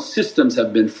internal systems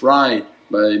have been fried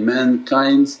by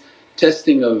mankind's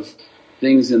testing of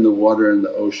things in the water and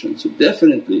the ocean. So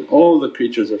definitely all the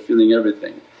creatures are feeling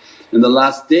everything. In the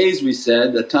last days we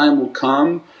said a time will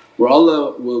come where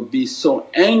Allah will be so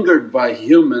angered by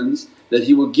humans that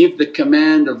He will give the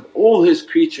command of all His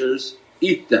creatures,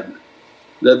 eat them,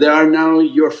 that they are now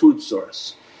your food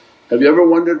source. Have you ever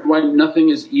wondered why nothing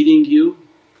is eating you?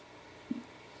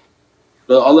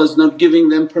 But Allah's not giving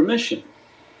them permission.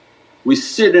 We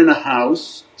sit in a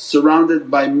house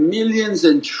surrounded by millions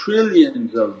and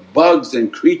trillions of bugs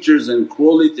and creatures and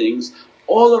crawly things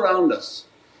all around us.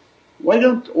 Why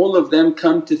don't all of them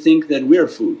come to think that we're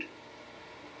food?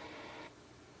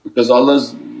 Because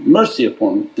Allah's mercy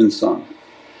upon insan.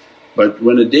 But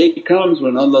when a day comes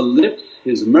when Allah lifts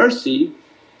His mercy,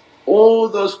 all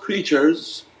those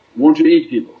creatures want to eat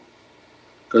people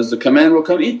because the command will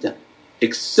come, eat them,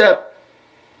 except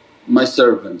my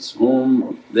servants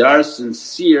whom they are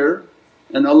sincere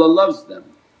and Allah loves them.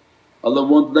 Allah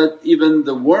won't let even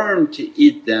the worm to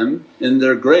eat them in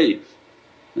their grave,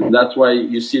 and that's why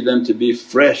you see them to be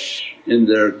fresh in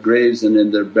their graves and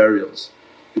in their burials,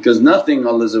 because nothing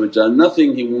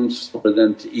nothing He wants for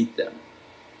them to eat them.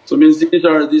 So it means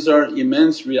these are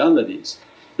immense realities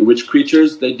in which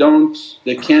creatures they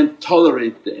can't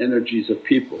tolerate the energies of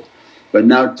people. But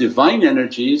now divine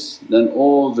energies, then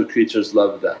all the creatures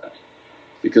love that,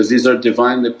 because these are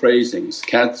Divinely praisings.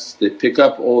 Cats they pick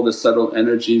up all the subtle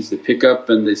energies, they pick up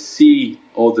and they see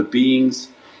all the beings.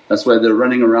 That's why they're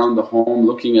running around the home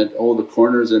looking at all the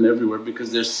corners and everywhere,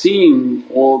 because they're seeing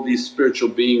all these spiritual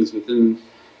beings within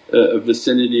a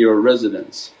vicinity or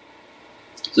residence.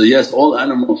 So yes, all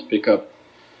animals pick up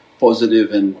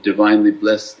positive and Divinely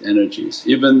blessed energies,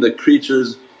 even the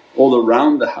creatures all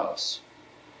around the house.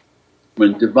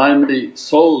 When Divinely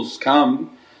souls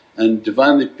come and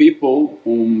Divinely people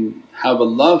whom have a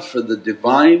love for the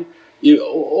Divine,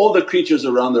 all the creatures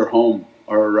around their home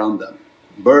are around them.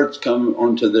 Birds come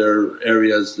onto their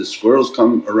areas, the squirrels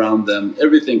come around them,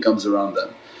 everything comes around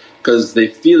them, because they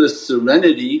feel a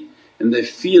serenity and they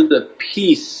feel the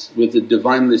peace with the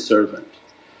Divinely servant.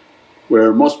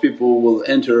 Where most people will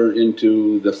enter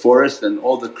into the forest and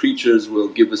all the creatures will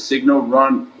give a signal,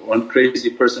 run, one crazy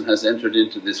person has entered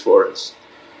into this forest,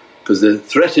 because they're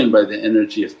threatened by the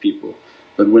energy of people.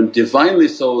 But when Divinely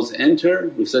souls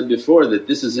enter, we said before that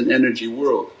this is an energy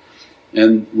world,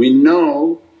 and we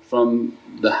know from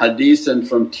the hadith and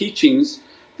from teachings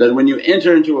that when you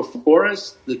enter into a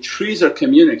forest the trees are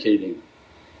communicating,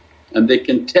 and they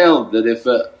can tell that if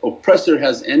an oppressor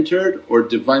has entered or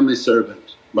Divinely servant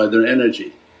by their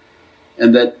energy,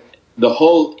 and that the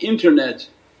whole internet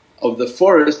of the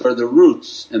forest are the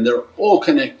roots and they're all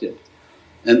connected,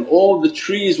 and all the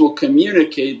trees will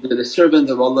communicate that a servant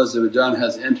of Allah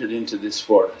has entered into this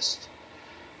forest.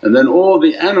 And then all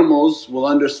the animals will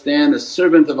understand a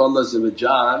servant of Allah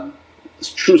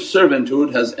true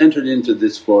servanthood has entered into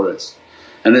this forest,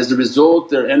 and as a result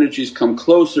their energies come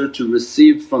closer to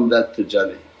receive from that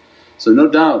tajalli. So no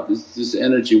doubt this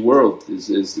energy world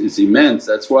is immense.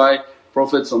 That's why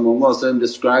Prophet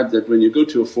described that when you go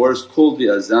to a forest, call the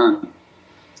azan,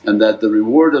 and that the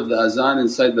reward of the azan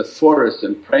inside the forest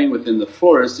and praying within the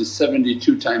forest is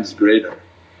 72 times greater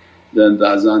than the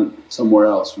azan somewhere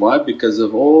else. Why? Because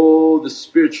of all the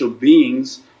spiritual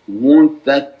beings want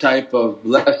that type of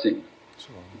blessing,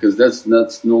 because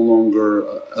that's no longer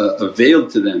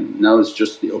availed to them. Now it's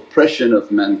just the oppression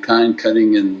of mankind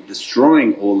cutting and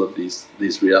destroying all of these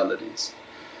realities.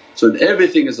 So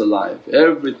everything is alive,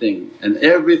 everything, and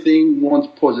everything wants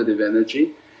positive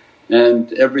energy,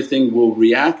 and everything will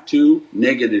react to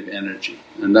negative energy,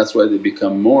 and that's why they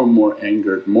become more and more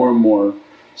angered, more and more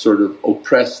sort of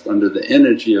oppressed under the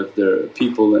energy of their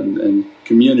people and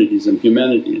communities and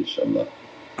humanity, inshaAllah.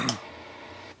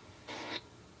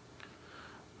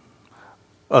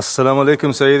 Assalamu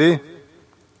alaikum, Sayyidi.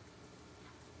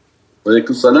 Wa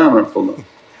alaikum salam wa rahmatullah.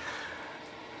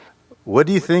 What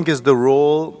do you think is the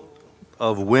role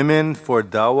of women for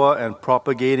dawah and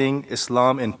propagating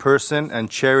Islam in person and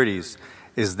charities?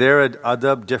 Is there an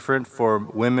adab different for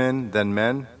women than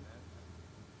men?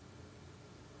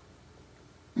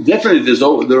 Definitely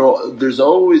there's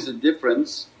always a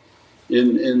difference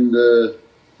in the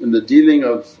dealing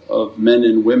of men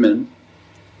and women.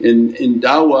 In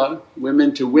dawah,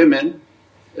 women to women,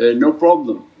 no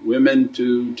problem. Women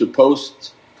to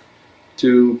post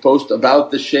about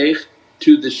the shaykh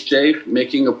to the shaykh,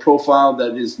 making a profile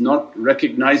that is not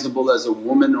recognizable as a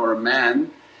woman or a man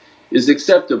is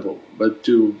acceptable. But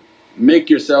to make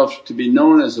yourself to be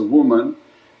known as a woman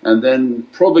and then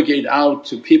propagate out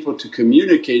to people to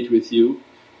communicate with you,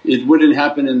 it wouldn't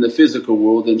happen in the physical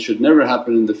world and should never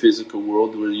happen in the physical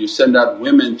world where you send out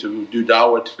women to do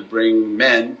da'wah to bring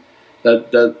men.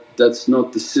 That's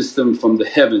not the system from the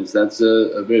heavens, that's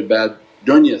a very bad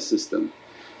dunya system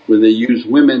where they use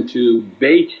women to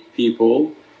bait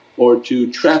people or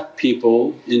to trap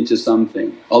people into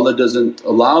something. Allah doesn't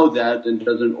allow that and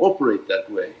doesn't operate that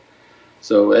way.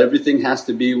 So everything has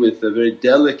to be with a very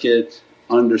delicate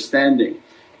understanding.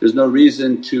 There's no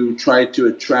reason to try to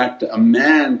attract a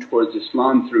man towards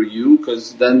Islam through you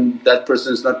because then that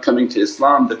person is not coming to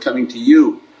Islam, they're coming to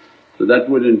you. So that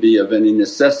wouldn't be of any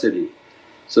necessity.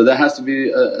 So there has to be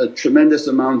a tremendous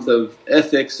amount of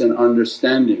ethics and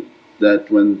understanding that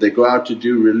when they go out to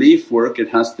do relief work it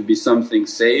has to be something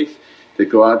safe. They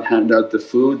go out, hand out the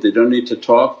food, they don't need to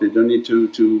talk, they don't need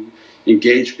to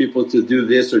engage people to do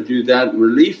this or do that.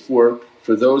 Relief work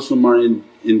for those whom are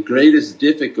in greatest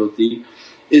difficulty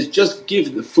is just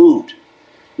give the food.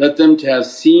 Let them to have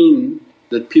seen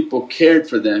that people cared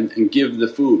for them and give the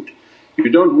food. You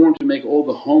don't want to make all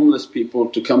the homeless people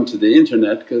to come to the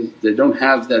internet because they don't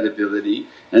have that ability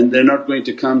and they're not going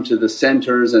to come to the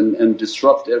centres and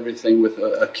disrupt everything with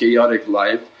a chaotic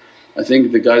life. I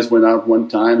think the guys went out one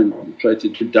time and tried to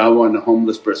do dawah on a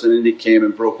homeless person and he came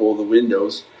and broke all the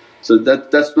windows. So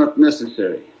that's not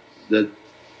necessary. That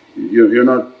you're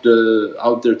not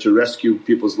out there to rescue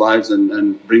people's lives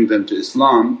and bring them to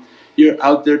Islam, you're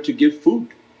out there to give food.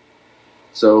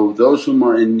 So those whom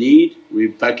are in need, we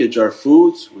package our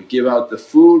foods, we give out the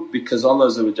food because Allah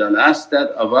asked that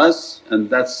of us and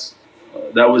that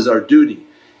was our duty.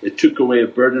 It took away a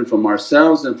burden from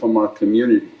ourselves and from our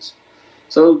communities.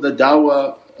 So the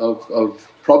da'wah of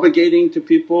propagating to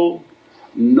people,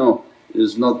 no,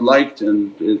 is not liked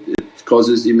and it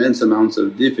causes immense amounts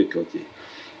of difficulty.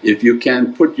 If you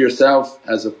can put yourself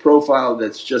as a profile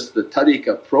that's just the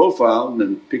tariqah profile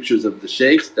and pictures of the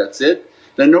shaykhs, that's it,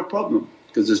 then no problem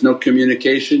because there's no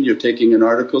communication, you're taking an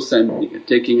article, sending it,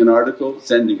 taking an article,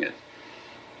 sending it.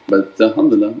 But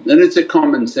alhamdulillah, and it's a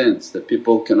common sense that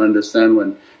people can understand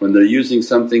when they're using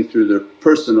something through their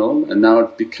personal and now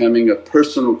it's becoming a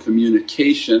personal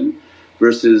communication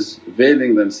versus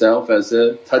veiling themselves as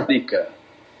a tariqah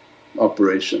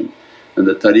operation. And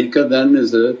the tariqah then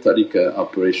is a tariqah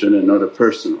operation and not a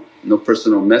personal. No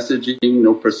personal messaging,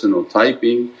 no personal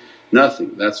typing,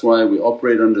 nothing. That's why we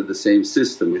operate under the same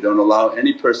system. We don't allow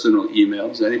any personal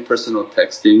emails, any personal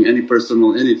texting, any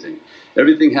personal anything.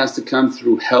 Everything has to come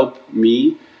through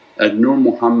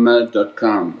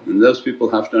helpme@nurmuhammad.com, and those people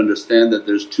have to understand that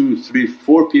there's 2, 3,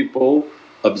 4 people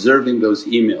observing those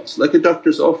emails like a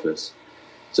doctor's office.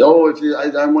 So, if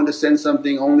I want to send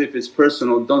something only if it's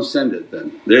personal, don't send it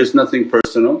then. There's nothing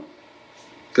personal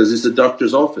because it's a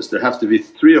doctor's office. There have to be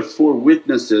 3 or 4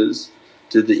 witnesses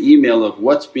to the email of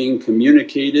what's being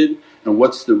communicated and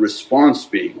what's the response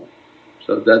being.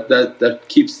 So that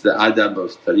keeps the adab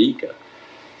of tariqah.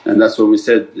 And that's what we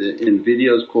said in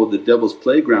videos called the devil's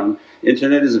playground.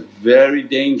 Internet is a very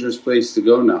dangerous place to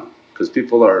go now because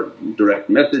people are direct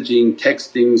messaging,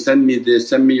 texting, send me this,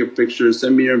 send me your pictures,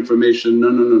 send me your information. No,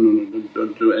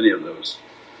 don't do any of those.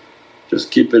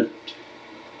 Just keep it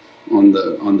on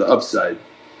the upside.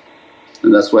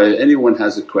 And that's why anyone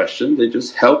has a question, they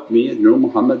just help me at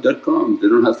nurmuhammad.com. They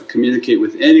don't have to communicate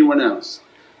with anyone else.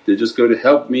 They just go to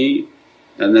help me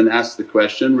and then ask the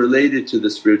question related to the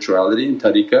spirituality and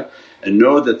tariqah and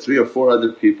know that 3 or 4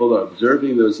 other people are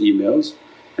observing those emails,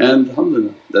 and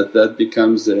alhamdulillah that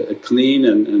becomes a clean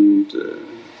and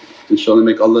inshaAllah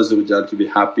make Allah to be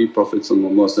happy, Prophet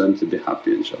to be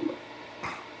happy inshaAllah.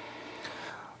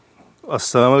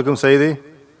 As-salamu alaykum Sayyidi.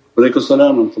 Wa alaykum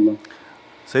salam wa rahmatullah.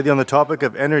 Sayyidi, on the topic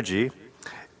of energy,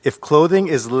 if clothing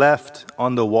is left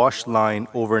on the wash line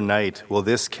overnight, will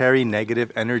this carry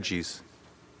negative energies?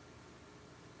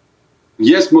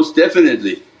 Yes, most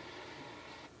definitely.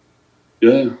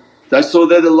 Yeah, I saw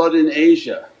that a lot in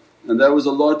Asia. and that was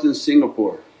a lot in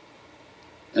Singapore,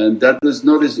 and that is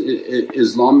not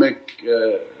Islamic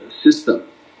system,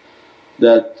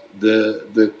 that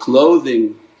the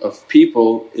clothing of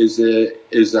people is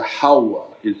a hawa,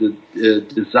 is a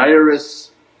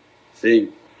desirous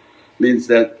thing. Means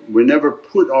that we never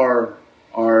put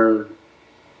our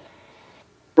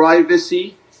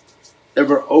privacy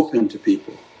ever open to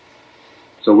people.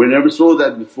 So we never saw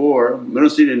that before. We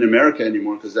don't see it in America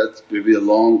anymore because that's maybe a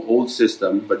long old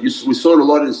system, but we saw it a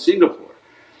lot in Singapore.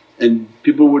 And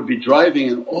people would be driving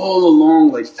and all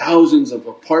along like thousands of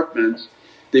apartments,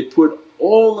 they put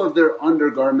all of their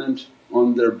undergarment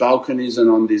on their balconies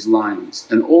and on these lines,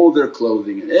 and all their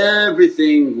clothing and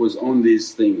everything was on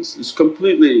these things. It's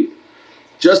completely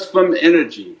just from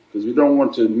energy, because we don't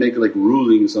want to make like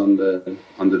rulings on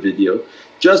the video.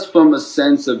 Just from a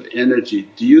sense of energy,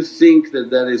 do you think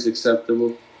that that is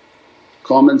acceptable?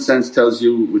 Common sense tells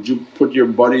you, would you put your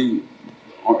body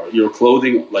or your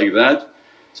clothing like that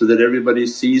so that everybody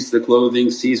sees the clothing,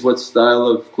 sees what style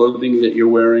of clothing that you're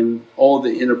wearing, all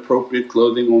the inappropriate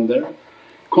clothing on there?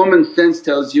 Common sense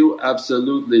tells you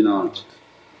absolutely not.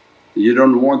 You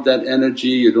don't want that energy,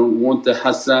 you don't want the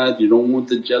hasad, you don't want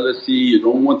the jealousy, you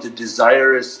don't want the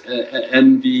desirous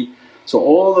envy. So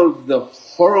all of the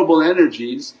horrible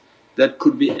energies that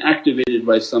could be activated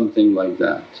by something like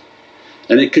that.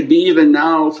 And it could be even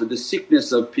now for the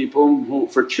sickness of people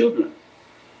for children,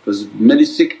 because many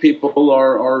sick people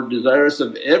are desirous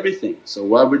of everything. So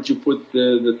why would you put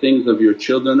the things of your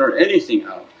children or anything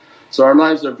out? So our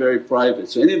lives are very private.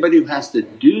 So anybody who has to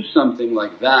do something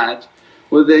like that,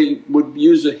 well they would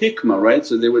use a hikmah, right?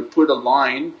 So they would put a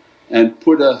line and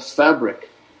put a fabric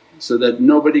so that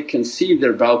nobody can see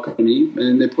their balcony,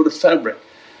 and they put a fabric.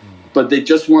 But they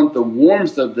just want the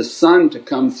warmth of the sun to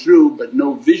come through but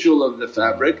no visual of the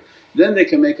fabric. Then they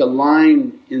can make a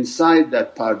line inside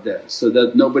that pardeh so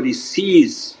that nobody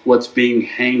sees what's being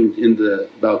hanged in the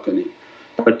balcony.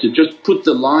 But to just put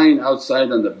the line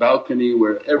outside on the balcony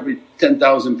where every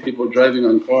 10,000 people driving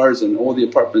on cars and all the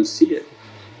apartments see it,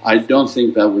 I don't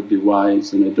think that would be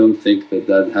wise, and I don't think that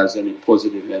that has any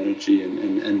positive energy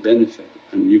and benefit,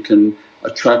 and you can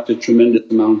attract a tremendous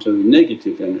amount of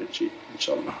negative energy,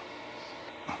 inshaAllah.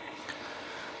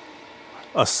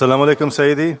 As-salamu alaykum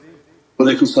Sayyidi.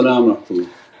 Walaykum salam wa rahmatullah.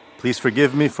 Please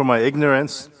forgive me for my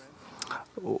ignorance.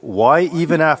 Why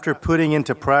even after putting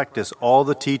into practice all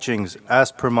the teachings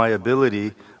as per my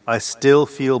ability, I still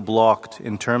feel blocked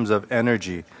in terms of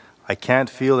energy? I can't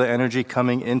feel the energy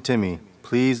coming into me.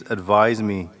 Please advise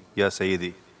me, Ya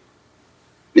Sayyidi.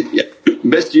 Yeah.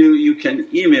 Best you can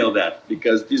email that,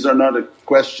 because these are not a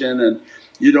question and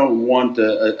you don't want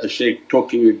a shaykh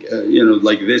talking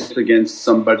like this against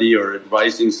somebody or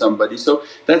advising somebody. So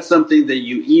that's something that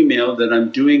you email, that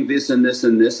I'm doing this and this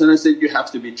and this, and I said you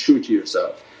have to be true to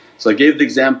yourself. So I gave the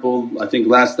example I think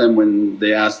last time when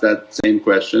they asked that same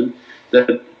question,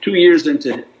 that 2 years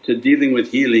into dealing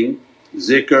with healing,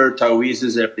 zikr,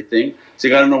 ta'weezes, everything,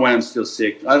 saying, I don't know why I'm still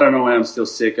sick, I don't know why I'm still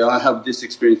sick, I have this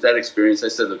experience, that experience. I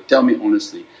said, look, tell me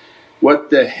honestly, what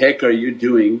the heck are you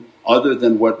doing other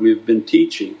than what we've been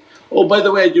teaching? Oh, by the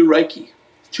way, I do Reiki.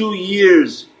 2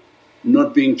 years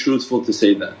not being truthful to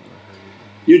say that.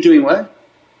 You're doing what?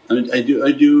 I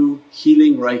do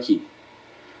healing Reiki.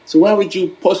 So why would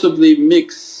you possibly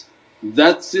mix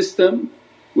that system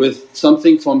with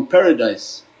something from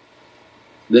paradise?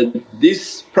 That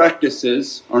these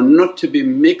practices are not to be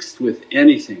mixed with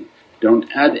anything. Don't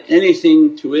add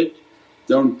anything to it,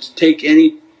 don't take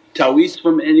any ta'weez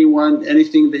from anyone,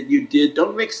 anything that you did,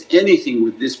 don't mix anything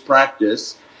with this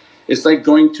practice. It's like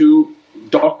going to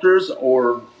doctors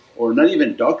or not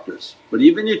even doctors, but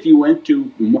even if you went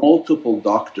to multiple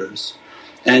doctors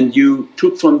and you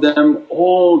took from them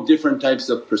all different types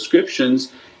of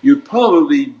prescriptions, you'd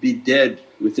probably be dead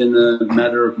within a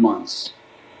matter of months.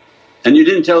 And you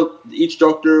didn't tell each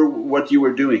doctor what you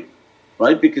were doing,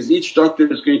 right? Because each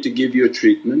doctor is going to give you a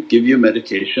treatment, give you a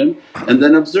medication and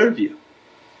then observe you.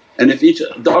 And if each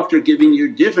doctor giving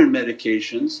you different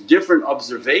medications, different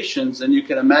observations, then you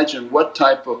can imagine what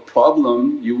type of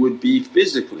problem you would be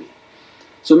physically.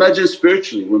 So imagine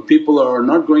spiritually when people are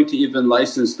not going to even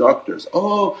licensed doctors,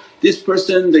 oh this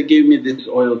person they gave me this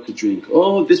oil to drink,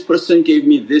 oh this person gave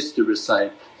me this to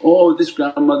recite, oh this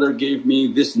grandmother gave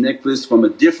me this necklace from a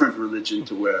different religion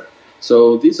to wear.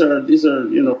 So these are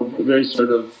very sort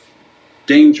of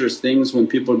dangerous things when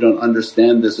people don't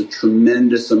understand there's a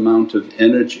tremendous amount of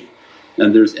energy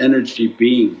and there's energy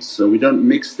beings. So we don't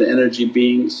mix the energy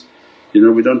beings,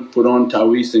 we don't put on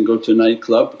ta'weez and go to a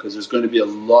nightclub because there's going to be a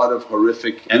lot of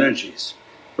horrific energies,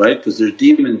 right? Because there's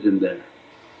demons in there.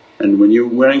 And when you're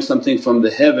wearing something from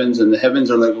the heavens and the heavens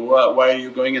are like, why are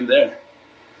you going in there?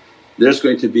 There's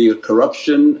going to be a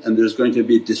corruption and there's going to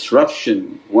be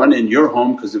disruption, one in your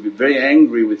home because they'll be very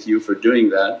angry with you for doing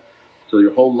that. So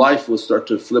your whole life will start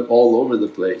to flip all over the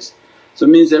place. So it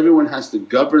means everyone has to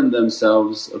govern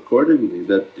themselves accordingly,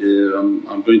 that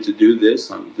I'm going to do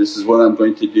this, this is what I'm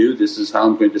going to do, this is how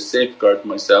I'm going to safeguard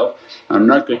myself. I'm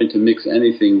not going to mix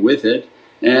anything with it,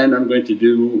 and I'm going to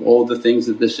do all the things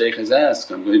that the shaykh has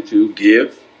asked. I'm going to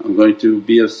give, I'm going to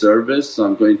be of service,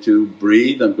 I'm going to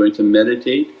breathe, I'm going to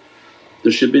meditate.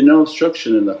 There should be no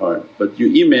obstruction in the heart. But you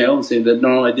email and say that,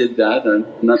 no I did that, I'm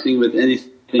nothing with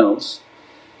anything else.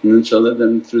 And inshaAllah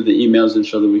then through the emails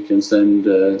inshaAllah we can send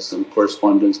some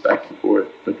correspondence back and forth,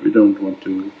 but we don't want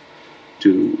to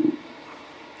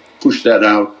push that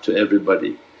out to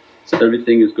everybody. So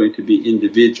everything is going to be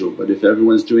individual, but if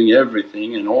everyone's doing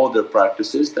everything and all their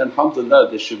practices then alhamdulillah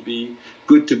they should be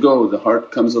good to go, the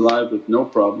heart comes alive with no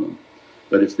problem.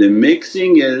 But if they're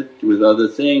mixing it with other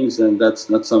things then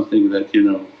that's not something that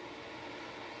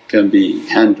can be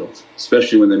handled,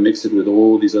 especially when they mix it with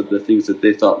all these other things that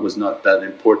they thought was not that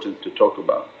important to talk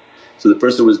about. So the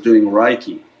person was doing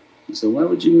Reiki, you say, why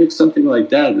would you mix something like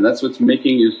that? And that's what's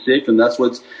making you sick and that's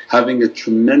what's having a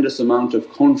tremendous amount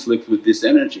of conflict with this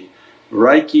energy.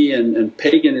 Reiki and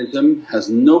paganism has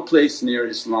no place near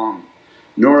Islam,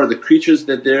 nor are the creatures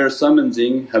that they're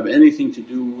summoning have anything to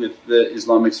do with the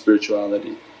Islamic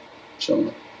spirituality,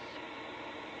 inshaAllah.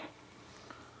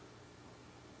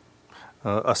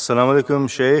 As-salamu alaykum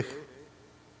Shaykh.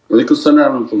 Walaikum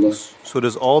salam wa rahmatullah. So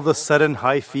does all the sudden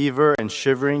high fever and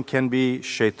shivering can be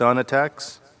shaitan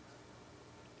attacks?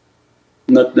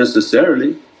 Not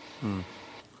necessarily.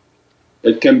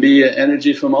 It can be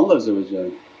energy from Allah.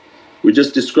 We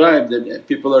just described that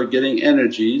people are getting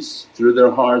energies through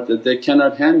their heart that they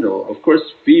cannot handle. Of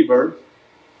course fever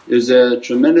is a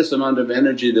tremendous amount of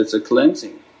energy that's a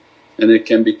cleansing, and it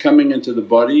can be coming into the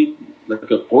body like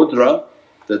a qudra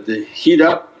that they heat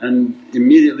up and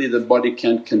immediately the body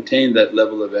can't contain that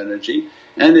level of energy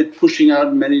and it pushing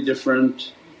out many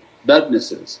different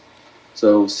badnesses.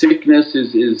 So sickness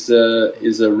is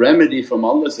a remedy from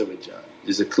Allah,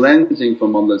 is a cleansing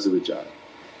from Allah.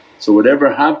 So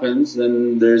whatever happens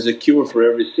then there's a cure for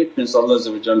every sickness, Allah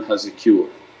has a cure.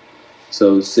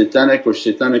 So satanic or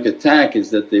shaitanic attack is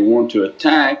that they want to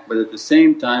attack, but at the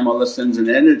same time Allah sends an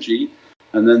energy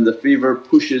and then the fever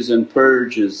pushes and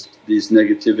purges these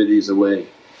negativities away.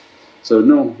 So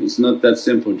no, it's not that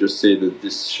simple just say that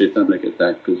this shaitanic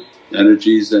attack, because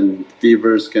energies and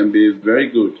fevers can be very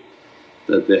good,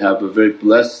 that they have a very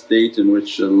blessed state in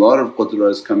which a lot of qudra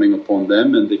is coming upon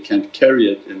them and they can't carry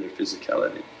it in their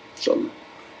physicality, inshaAllah.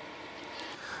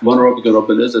 Subhana rabbika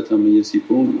rabbil izzati amma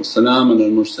yasifoon wa salaamun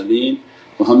alal mursaleen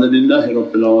walhamdulillahi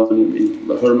rabbil alameen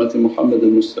bi hurmati Muhammad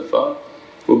al-Mustafa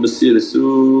wa bi siri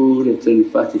Surat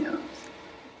al-Fatiha.